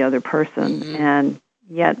about the other person, and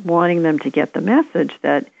yet wanting them to get the message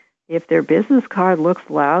that if their business card looks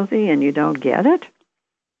lousy and you don't get it,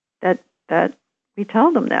 that we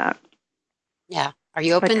tell them that. Yeah. Are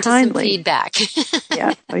you open to some feedback?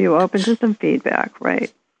 Yeah. Are you open to some feedback?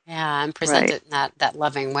 Right. Yeah, and present it in that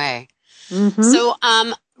loving way. Mm-hmm. So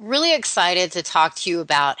really excited to talk to you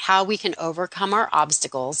about how we can overcome our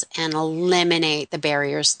obstacles and eliminate the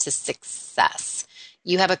barriers to success.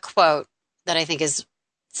 You have a quote that I think is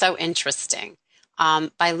so interesting.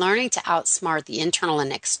 By learning to outsmart the internal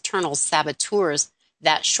and external saboteurs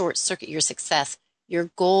that short-circuit your success, your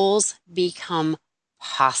goals become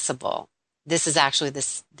possible. This is actually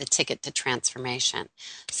the ticket to transformation.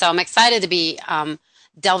 So I'm excited to be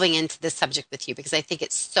delving into this subject with you, because I think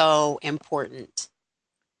it's so important.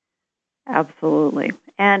 Absolutely.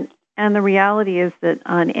 And the reality is that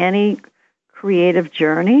on any creative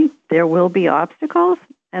journey, there will be obstacles,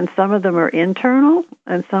 and some of them are internal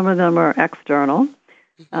and some of them are external.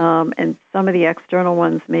 And some of the external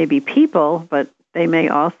ones may be people, but they may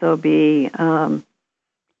also be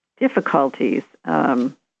difficulties,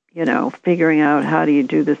 figuring out how do you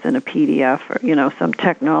do this in a PDF, or, some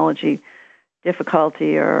technology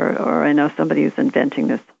difficulty, or I know somebody who's inventing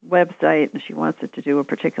this website and she wants it to do a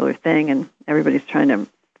particular thing, and everybody's trying to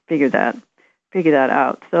figure that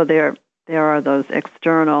out. So there are those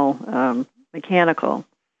external mechanical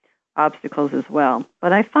obstacles as well.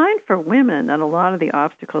 But I find for women that a lot of the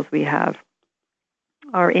obstacles we have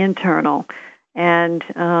are internal. And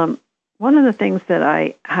one of the things that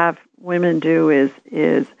I have women do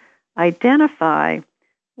is identify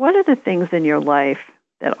what are the things in your life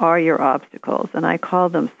that are your obstacles. And I call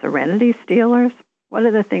them serenity stealers. What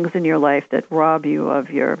are the things in your life that rob you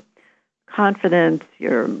of your confidence,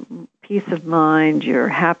 your peace of mind, your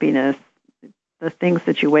happiness, the things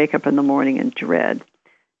that you wake up in the morning and dread?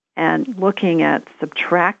 And looking at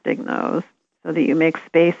subtracting those so that you make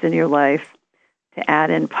space in your life to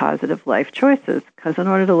add in positive life choices. Because in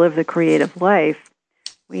order to live the creative life,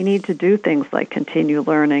 we need to do things like continue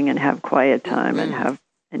learning and have quiet time and have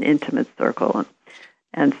an intimate circle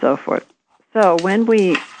and so forth. So when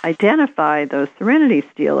we identify those serenity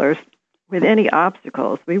stealers with any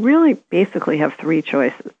obstacles, we really basically have 3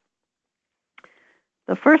 choices.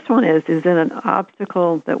 The first one is it an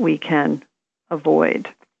obstacle that we can avoid?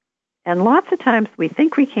 And lots of times we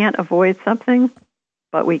think we can't avoid something,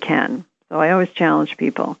 but we can. So I always challenge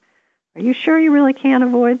people, are you sure you really can't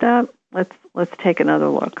avoid that? Let's take another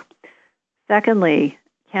look. Secondly,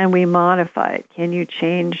 can we modify it? Can you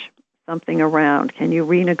change something around? Can you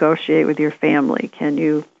renegotiate with your family? Can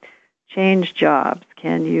you change jobs?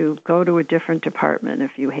 Can you go to a different department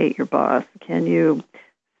if you hate your boss? Can you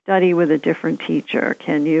study with a different teacher?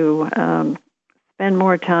 Can you spend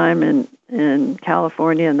more time in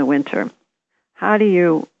California in the winter? How do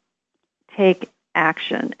you take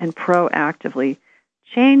action and proactively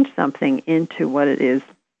change something into what it is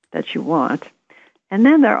that you want? And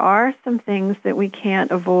then there are some things that we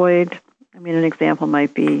can't avoid. I mean, an example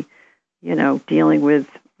might be, dealing with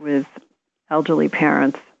elderly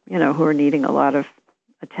parents, who are needing a lot of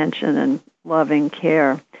attention and loving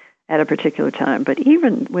care at a particular time. But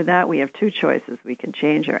even with that, we have two choices. We can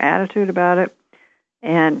change our attitude about it,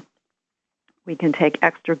 and we can take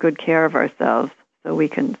extra good care of ourselves so we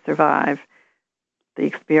can survive the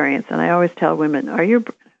experience. And I always tell women,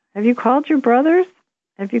 have you called your brothers?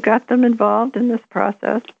 Have you got them involved in this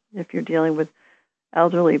process? If you're dealing with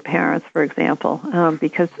elderly parents, for example,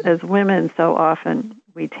 because as women, so often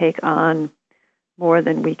we take on more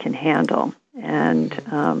than we can handle. And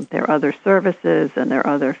there are other services and there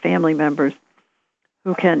are other family members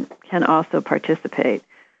who can also participate.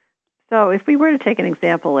 So if we were to take an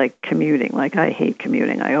example like commuting, like I hate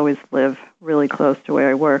commuting. I always live really close to where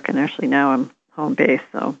I work, and actually now I'm home based,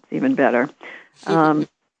 so it's even better.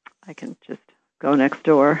 I can just go next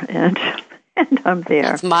door and I'm there.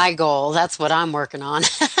 That's my goal. That's what I'm working on.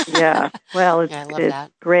 Yeah. Well, it's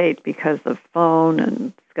that. Great because of phone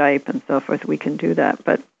and Skype and so forth. We can do that.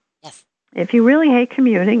 But yes, if you really hate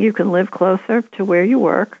commuting, you can live closer to where you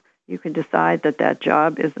work. You can decide that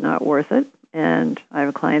job is not worth it. And I have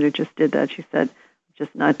a client who just did that. She said,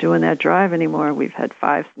 just not doing that drive anymore. We've had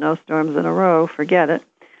 5 snowstorms in a row. Forget it.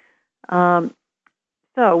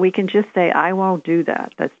 So we can just say, I won't do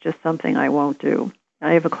that. That's just something I won't do.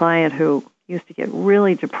 I have a client who used to get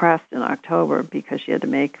really depressed in October because she had to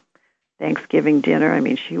make Thanksgiving dinner. I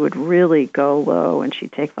mean, she would really go low, and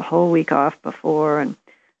she'd take the whole week off before and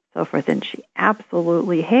so forth, and she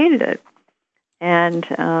absolutely hated it. And,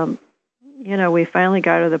 we finally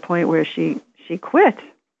got her to the point where she quit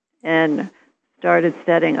and started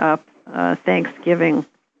setting up Thanksgiving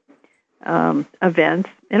events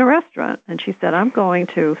in a restaurant. And she said, I'm going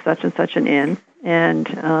to such and such an inn,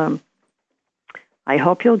 and I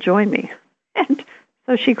hope you'll join me. And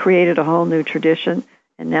so she created a whole new tradition,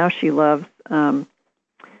 and now she loves the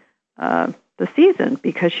season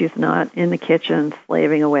because she's not in the kitchen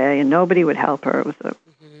slaving away, and nobody would help her. It was a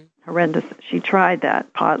horrendous. She tried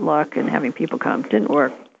that potluck and having people come. Didn't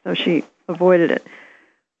work, so she avoided it.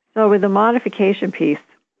 So with the modification piece,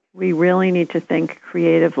 we really need to think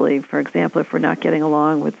creatively. For example, if we're not getting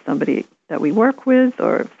along with somebody that we work with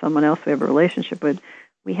or someone else we have a relationship with,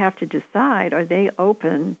 we have to decide, are they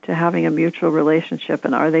open to having a mutual relationship,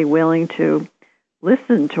 and are they willing to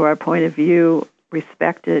listen to our point of view,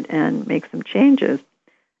 respect it, and make some changes?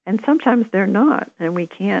 And sometimes they're not, and we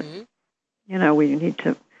can't, we need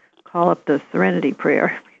to call up the serenity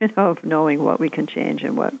prayer, of knowing what we can change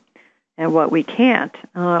and what we can't.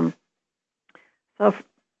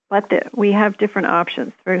 We have different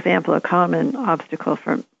options. For example, a common obstacle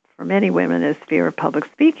for many women is fear of public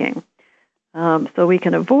speaking. So we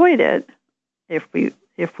can avoid it if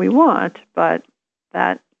we want, but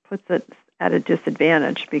that puts it at a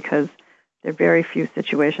disadvantage because there are very few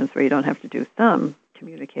situations where you don't have to do some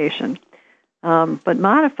communication. But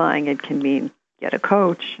modifying it can mean get a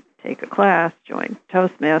coach, take a class, join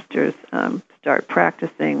Toastmasters, start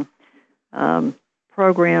practicing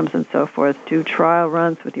programs and so forth, do trial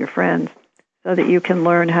runs with your friends so that you can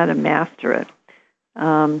learn how to master it.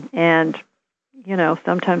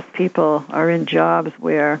 Sometimes people are in jobs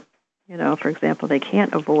where, for example, they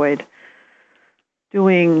can't avoid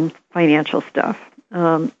doing financial stuff.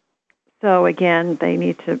 So again, they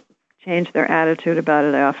need to change their attitude about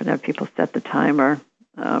it. I often have people set the timer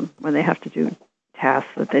when they have to do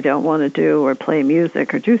tasks that they don't want to do or play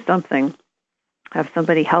music or do something. Have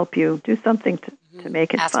somebody help you. Do something to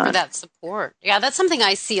make it Ask fun. for that support. Yeah, that's something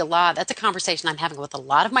I see a lot. That's a conversation I'm having with a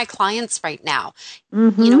lot of my clients right now.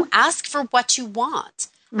 Ask for what you want.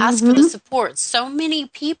 Ask for the support. So many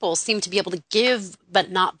people seem to be able to give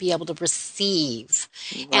but not be able to receive.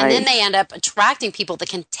 Right. And then they end up attracting people that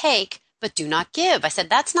can take but do not give. I said,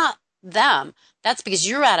 that's not them. That's because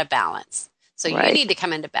you're out of balance. So you need to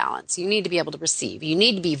come into balance. You need to be able to receive. You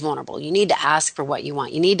need to be vulnerable. You need to ask for what you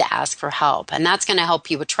want. You need to ask for help. And that's going to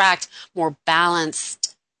help you attract more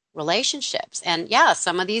balanced relationships. And yeah,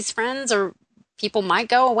 some of these friends or people might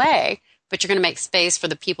go away, but you're going to make space for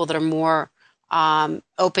the people that are more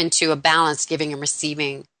open to a balanced giving and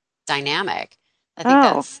receiving dynamic. I think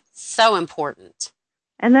that's so important.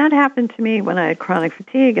 And that happened to me when I had chronic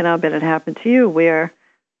fatigue, and I'll bet it happened to you, where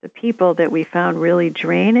the people that we found really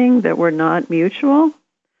draining, that were not mutual,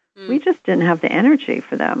 we just didn't have the energy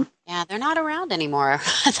for them. Yeah, they're not around anymore. I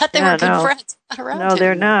thought they were good friends. Not around no,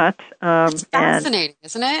 they're not. It's fascinating,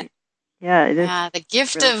 isn't it? Yeah, it is. Yeah, the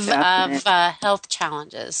gift really of health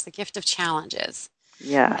challenges, the gift of challenges.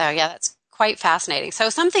 Yeah. So, yeah, that's quite fascinating. So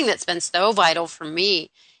something that's been so vital for me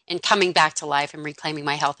in coming back to life and reclaiming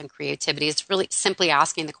my health and creativity is really simply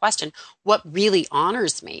asking the question, what really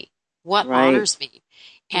honors me? What honors me?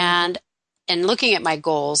 And looking at my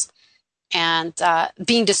goals and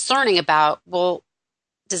being discerning about, well,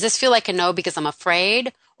 does this feel like a no because I'm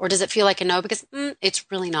afraid? Or does it feel like a no because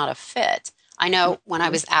it's really not a fit? I know when I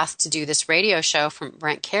was asked to do this radio show from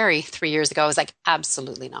Brent Carey 3 years ago, I was like,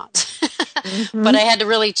 absolutely not. But I had to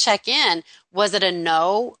really check in. Was it a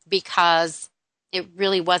no because it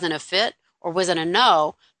really wasn't a fit? Or was it a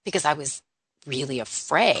no because I was really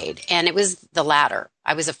afraid? And it was the latter.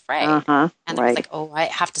 I was afraid. And I was like, oh, I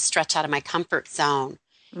have to stretch out of my comfort zone.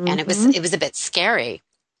 And it was a bit scary.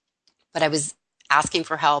 But I was asking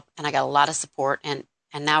for help, and I got a lot of support, and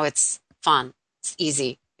now it's fun. It's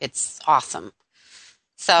easy. It's awesome.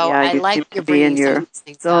 So I like your bringing some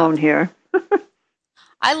things zone up. Here.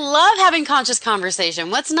 I love having conscious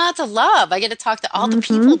conversation. What's not to love? I get to talk to all the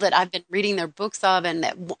people that I've been reading their books of and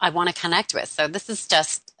that I want to connect with. So this is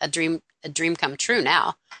just a dream come true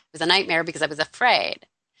now. It was a nightmare because I was afraid,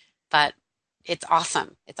 but it's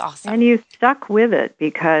awesome. It's awesome. And you stuck with it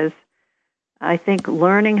because I think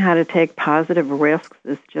learning how to take positive risks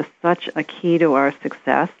is just such a key to our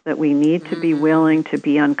success that we need to be willing to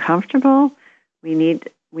be uncomfortable. We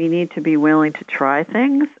need to be willing to try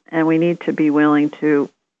things, and we need to be willing to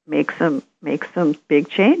make some big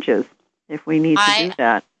changes if we need to do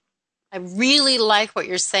that. I really like what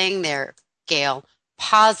you're saying there, Gail.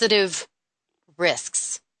 Positive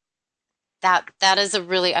risks. That is a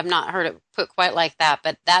really, I've not heard it put quite like that,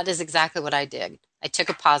 but that is exactly what I did. I took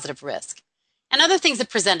a positive risk. And other things that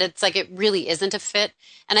presented, it's like it really isn't a fit.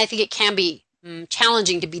 And I think it can be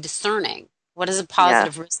challenging to be discerning. What is a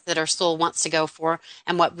positive risk that our soul wants to go for,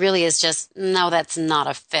 and what really is just, no, that's not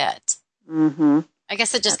a fit. I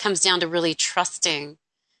guess it just comes down to really trusting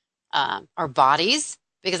our bodies,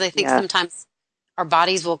 because I think sometimes our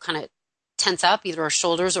bodies will kind of tense up, either our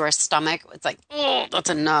shoulders or our stomach. It's like, oh, that's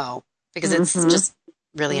a no, because it's just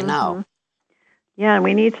really a no. Yeah, and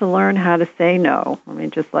we need to learn how to say no. I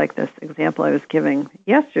mean, just like this example I was giving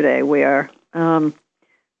yesterday where, I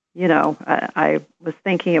was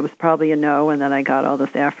thinking it was probably a no, and then I got all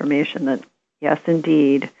this affirmation that, yes,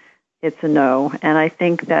 indeed, it's a no. And I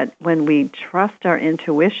think that when we trust our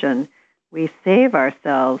intuition, we save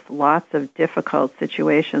ourselves lots of difficult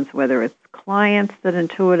situations, whether it's clients that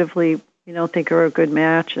intuitively we don't think are a good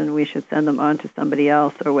match and we should send them on to somebody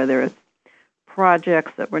else, or whether it's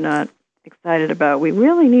projects that we're not excited about. We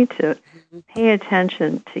really need to pay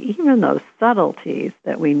attention to even those subtleties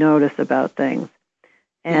that we notice about things,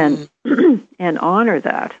 and and honor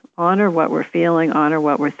that, honor what we're feeling, honor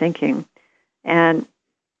what we're thinking. And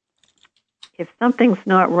if something's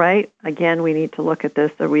not right, again, we need to look at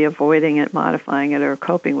this. Are we avoiding it, modifying it, or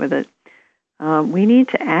coping with it? We need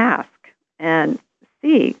to ask and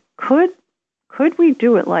see, could we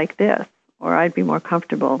do it like this? Or I'd be more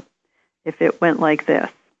comfortable if it went like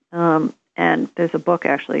this. And there's a book,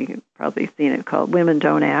 actually, you've probably seen it, called Women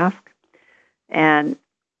Don't Ask, and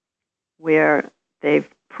where they've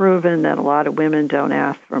proven that a lot of women don't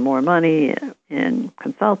ask for more money in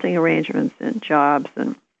consulting arrangements and jobs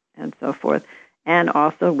and so forth. And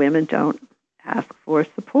also women don't ask for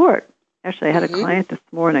support. Actually, I had a client this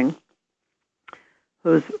morning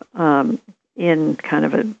who's in kind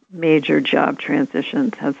of a major job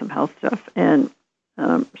transition, has some health stuff, and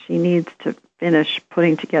she needs to finish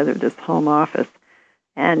putting together this home office,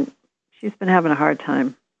 and she's been having a hard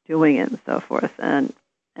time doing it and so forth. And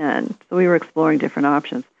so we were exploring different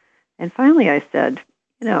options. And finally I said,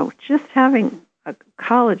 just having a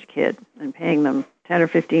college kid and paying them $10 or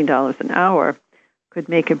 $15 an hour could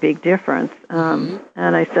make a big difference. And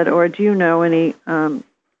I said, or do you know any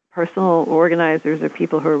personal organizers or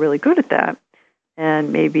people who are really good at that?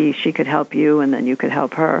 And maybe she could help you, and then you could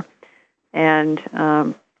help her. And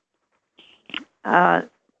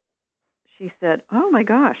she said, oh my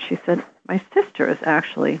gosh, she said, my sister is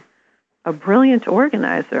actually a brilliant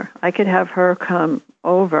organizer. I could have her come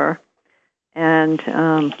over and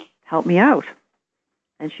help me out.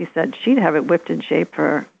 And she said she'd have it whipped in shape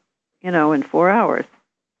for, in 4 hours.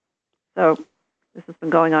 So this has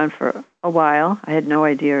been going on for a while. I had no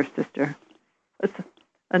idea her sister was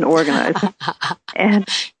an organizer. And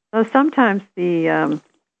so sometimes the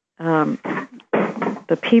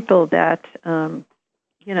people that,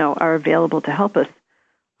 are available to help us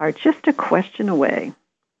are just a question away.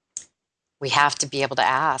 We have to be able to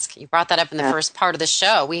ask. You brought that up in the first part of the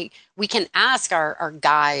show. We can ask our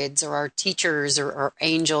guides or our teachers or our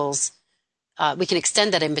angels. We can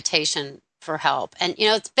extend that invitation for help. And,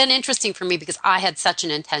 it's been interesting for me because I had such an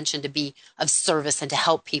intention to be of service and to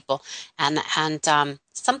help people. And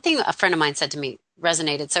something a friend of mine said to me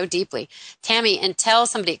resonated so deeply. Tammi, until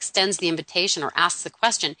somebody extends the invitation or asks the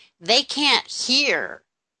question, they can't hear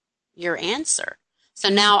your answer. So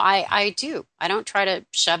now I do. I don't try to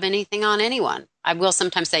shove anything on anyone. I will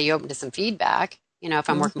sometimes say, you open to some feedback. if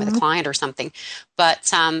I'm working with a client or something.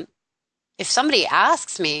 But if somebody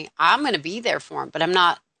asks me, I'm going to be there for them, but I'm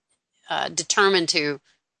not determined to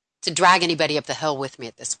drag anybody up the hill with me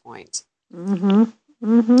at this point. Mm-hmm.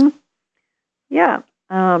 Mm-hmm. Yeah.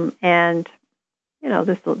 And,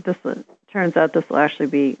 this turns out this will actually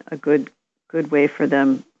be a good way for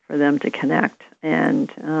them to connect.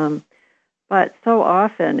 And, but so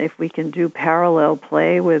often if we can do parallel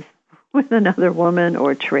play with another woman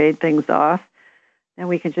or trade things off, then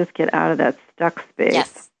we can just get out of that stuck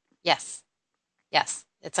space. Yes.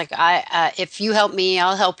 It's like, if you help me,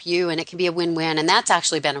 I'll help you, and it can be a win-win. And that's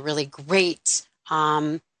actually been a really great,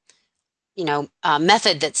 method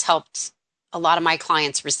that's helped a lot of my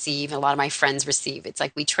clients receive, a lot of my friends receive. It's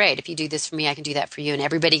like we trade. If you do this for me, I can do that for you. And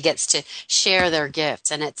everybody gets to share their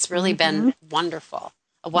gifts. And it's really been wonderful,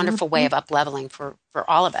 a wonderful way of up-leveling for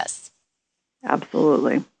all of us.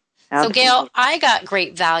 Absolutely. So, Gail, I got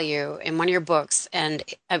great value in one of your books and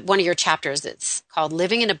one of your chapters. It's called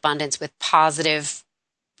Living in Abundance with Positive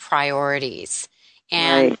Priorities.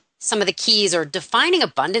 And some of the keys are defining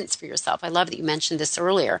abundance for yourself. I love that you mentioned this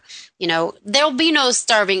earlier. There'll be no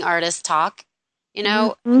starving artist talk.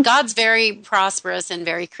 God's very prosperous and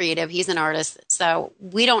very creative. He's an artist. So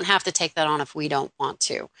we don't have to take that on if we don't want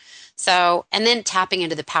to. So, and then tapping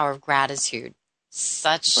into the power of gratitude.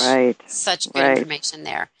 Such good information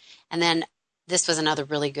there. And then this was another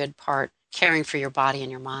really good part, caring for your body and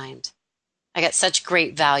your mind. I got such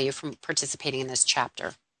great value from participating in this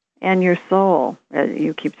chapter. And your soul,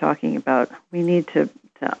 you keep talking about. We need to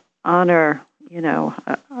honor,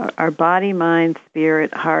 our body, mind,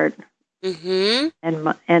 spirit, heart,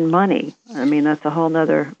 and money. I mean, that's a whole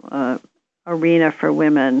nother arena for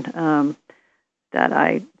women that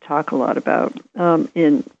I talk a lot about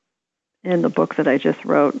in the book that I just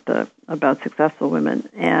wrote about successful women.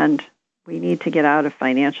 And we need to get out of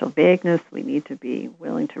financial vagueness. We need to be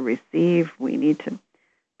willing to receive. We need to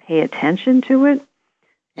pay attention to it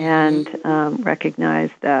and recognize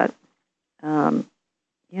that,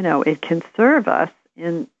 it can serve us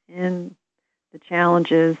in the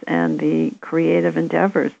challenges and the creative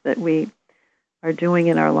endeavors that we are doing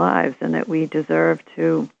in our lives, and that we deserve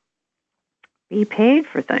to be paid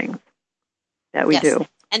for things that we do.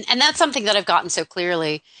 And that's something that I've gotten so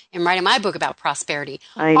clearly in writing my book about prosperity.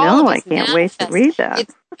 I know. I can't wait to read that.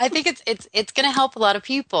 I think it's going to help a lot of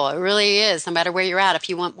people. It really is. No matter where you're at, if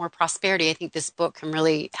you want more prosperity, I think this book can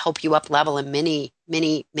really help you up level in many,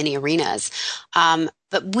 many, many arenas.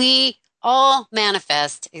 But we all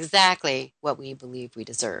manifest exactly what we believe we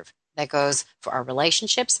deserve. That goes for our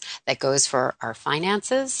relationships. That goes for our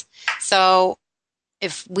finances. So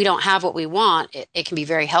if we don't have what we want, it can be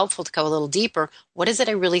very helpful to go a little deeper. What is it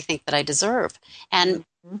I really think that I deserve? And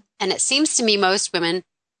it seems to me most women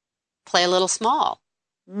play a little small.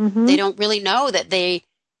 They don't really know that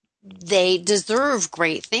they deserve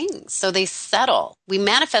great things. So they settle. We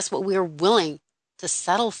manifest what we're willing to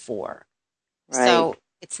settle for. Right. So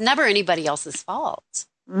it's never anybody else's fault.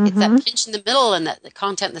 It's that pinch in the middle and the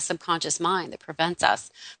content in the subconscious mind that prevents us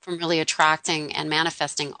from really attracting and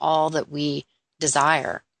manifesting all that we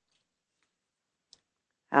desire.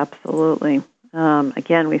 Absolutely.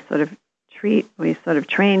 Again, we sort of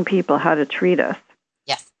train people how to treat us.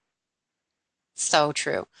 Yes. So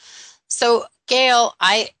true. So, Gail,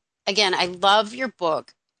 I love your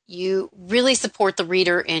book. You really support the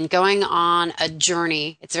reader in going on a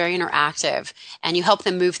journey. It's very interactive, and you help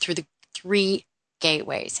them move through the 3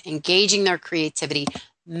 gateways: engaging their creativity,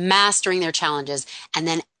 mastering their challenges, and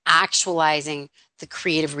then actualizing the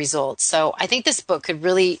creative results. So I think this book could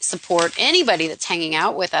really support anybody that's hanging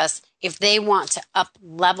out with us if they want to up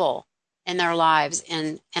level in their lives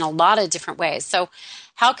in a lot of different ways. So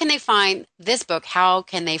how can they find this book? How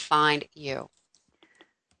can they find you?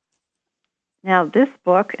 Now, this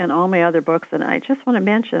book and all my other books, and I just want to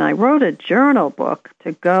mention, I wrote a journal book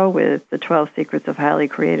to go with the 12 Secrets of Highly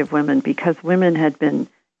Creative Women because women had been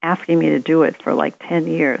asking me to do it for like 10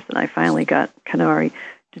 years, and I finally got Canary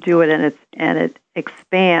to do it, and it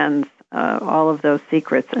expands all of those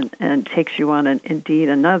secrets and takes you on indeed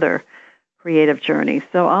another creative journey.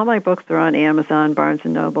 So all my books are on Amazon, Barnes &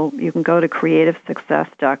 Noble. You can go to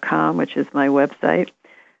creativesuccess.com, which is my website.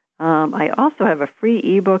 I also have a free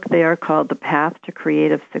ebook there called The Path to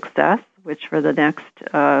Creative Success, which for the next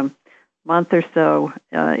month or so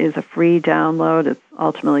is a free download. It's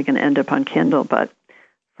ultimately going to end up on Kindle, but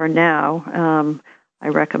for now, I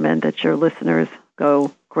recommend that your listeners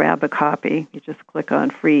go grab a copy. You just click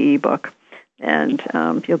on free ebook, and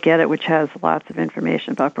you'll get it, which has lots of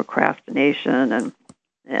information about procrastination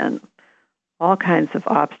and all kinds of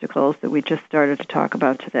obstacles that we just started to talk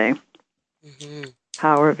about today.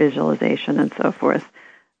 power of visualization and so forth.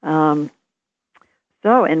 And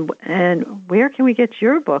where can we get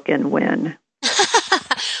your book and when?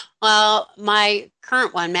 Well, my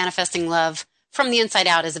current one, Manifesting Love from the Inside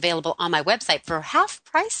Out, is available on my website for half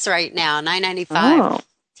price right now, $9.95. Oh,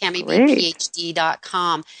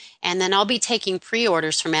 TammiBPhD.com. And then I'll be taking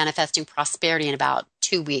pre-orders for Manifesting Prosperity in about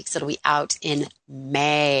 2 weeks. It'll be out in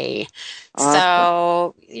May. Awesome.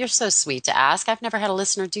 So you're so sweet to ask. I've never had a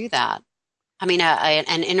listener do that. I mean,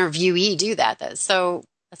 an interviewee do that. That's so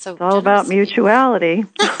it's all about mutuality.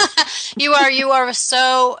 You're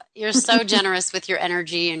so generous with your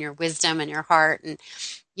energy and your wisdom and your heart, and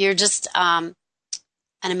you're just an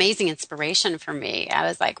amazing inspiration for me. I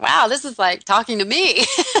was like, wow, this is like talking to me.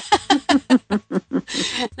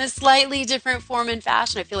 In a slightly different form and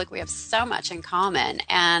fashion. I feel like we have so much in common,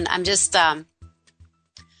 and I'm just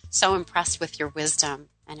so impressed with your wisdom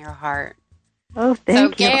and your heart. Oh,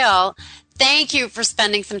 thank you. Gail, thank you for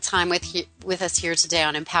spending some time with us here today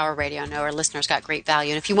on Empower Radio. I know our listeners got great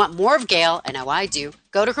value. And if you want more of Gail, I know I do,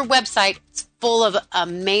 go to her website. It's full of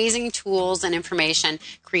amazing tools and information,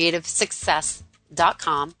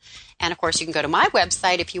 creativesuccess.com. And, of course, you can go to my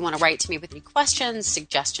website if you want to write to me with any questions,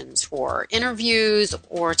 suggestions for interviews,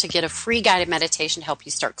 or to get a free guided meditation to help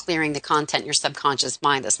you start clearing the content in your subconscious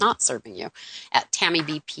mind that's not serving you at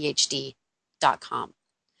TammiBPhD.com.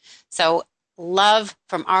 So, love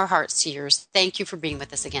from our hearts to yours. Thank you for being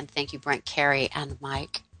with us again. Thank you, Brent, Carey, and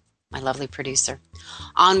Mike, my lovely producer.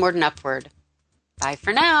 Onward and upward. Bye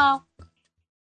for now.